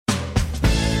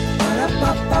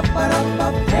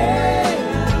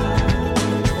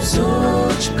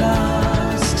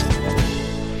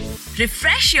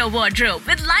Refresh your wardrobe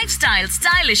with lifestyle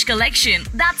stylish collection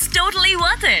that's totally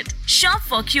worth it. Shop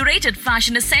for curated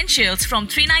fashion essentials from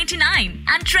 $399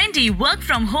 and trendy work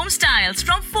from home styles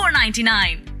from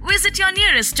 $499. Visit your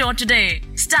nearest store today.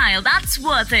 Style that's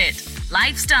worth it.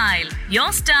 Lifestyle,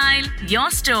 your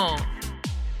store.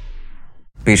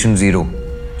 Patient 0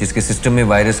 जिसके system में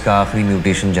virus का आखिरी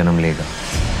mutation जन्म लेगा,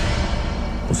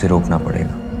 उसे रोकना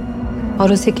पड़ेगा।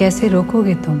 और उसे कैसे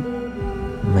रोकोगे तुम?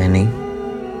 मैं नहीं,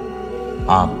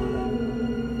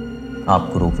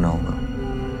 आपको रोकना होगा।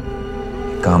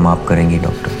 काम आप करेंगी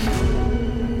डॉक्टर।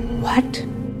 What?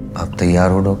 आप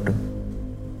तैयार हो डॉक्टर,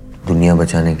 दुनिया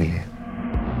बचाने के लिए?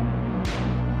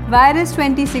 वायरस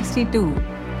 2062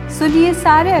 सुनिए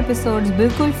सारे एपिसोड्स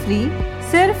बिल्कुल फ्री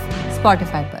सिर्फ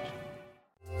Spotify पर।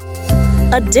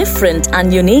 A different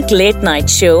and unique late night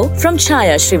show from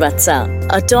Chaya Srivatsa.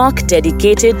 A talk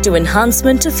dedicated to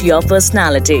enhancement of your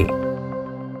personality.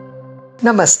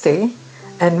 Namaste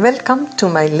and welcome to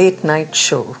my late night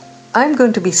show. I'm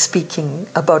going to be speaking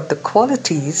about the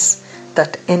qualities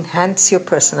that enhance your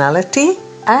personality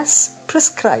as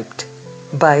prescribed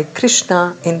by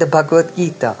Krishna in the Bhagavad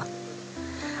Gita.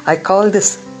 I call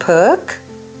this PERK,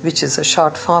 which is a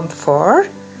short form for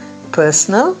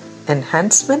Personal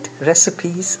Enhancement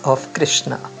Recipes of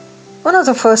Krishna. One of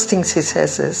the first things he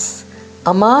says is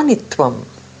Amanitvam.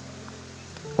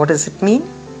 What does it mean?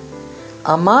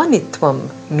 Amanitvam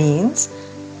means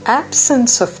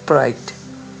absence of pride.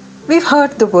 We've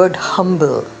heard the word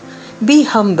humble. Be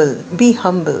humble, be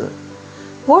humble.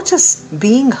 What is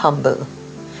being humble?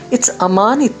 It's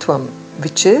Amanitvam,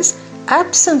 which is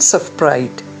absence of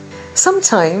pride.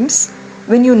 Sometimes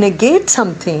when you negate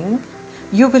something,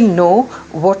 you will know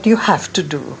what you have to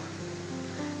do.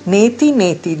 Neti,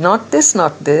 neti, not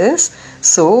this.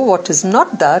 So what is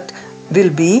not that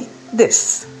will be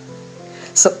this.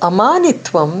 So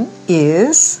Amanitvam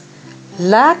is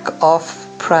lack of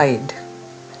pride.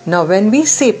 Now when we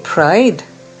say pride,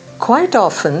 quite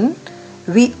often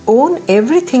we own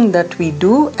everything that we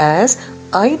do as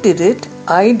I did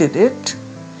it,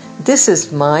 this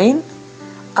is mine,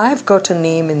 I've got a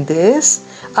name in this,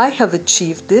 I have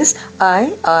achieved this,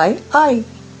 I.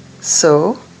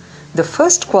 So, the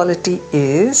first quality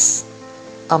is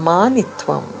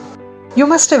Amanitvam. You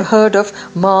must have heard of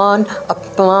Man,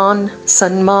 Apman,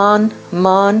 Sanman,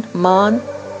 Man,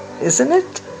 isn't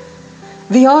it?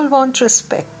 We all want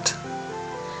respect.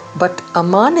 But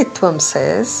Amanitvam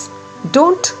says,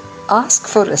 don't ask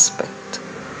for respect.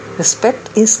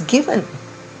 Respect is given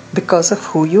because of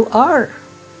who you are.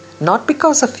 Not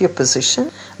because of your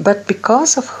position, but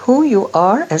because of who you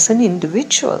are as an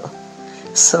individual.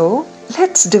 So,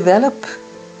 let's develop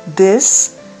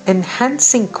this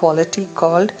enhancing quality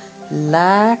called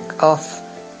lack of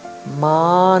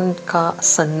man ka,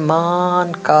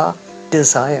 sanman ka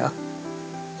desire.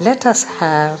 Let us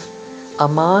have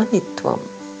Amanitvam,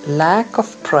 lack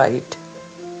of pride.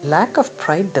 Lack of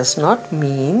pride does not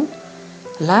mean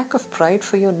lack of pride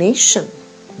for your nation.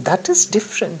 That is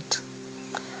different.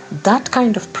 That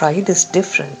kind of pride is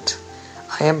different.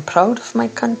 I am proud of my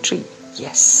country.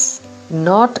 Yes.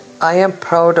 Not I am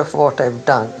proud of what I've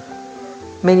done.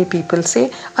 Many people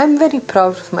say, I'm very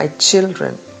proud of my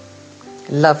children.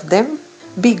 Love them.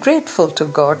 Be grateful to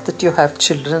God that you have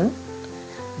children.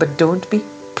 But don't be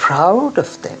proud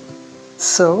of them.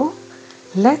 So,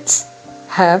 let's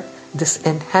have this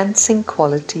enhancing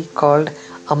quality called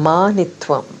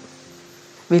Amanitvam.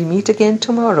 We'll meet again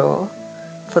tomorrow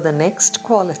for the next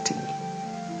quality.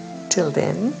 Till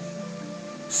then,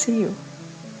 see you.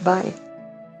 Bye.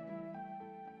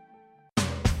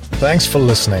 Thanks for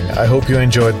listening. I hope you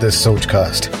enjoyed this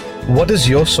Sochcast. What is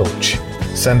your Soch?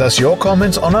 Send us your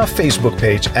comments on our Facebook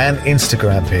page and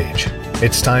Instagram page.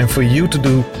 It's time for you to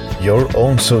do your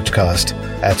own Sochcast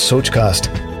at Sochcast.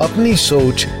 Apni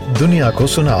Soch Duniya ko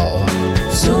sunao.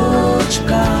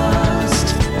 Sochcast.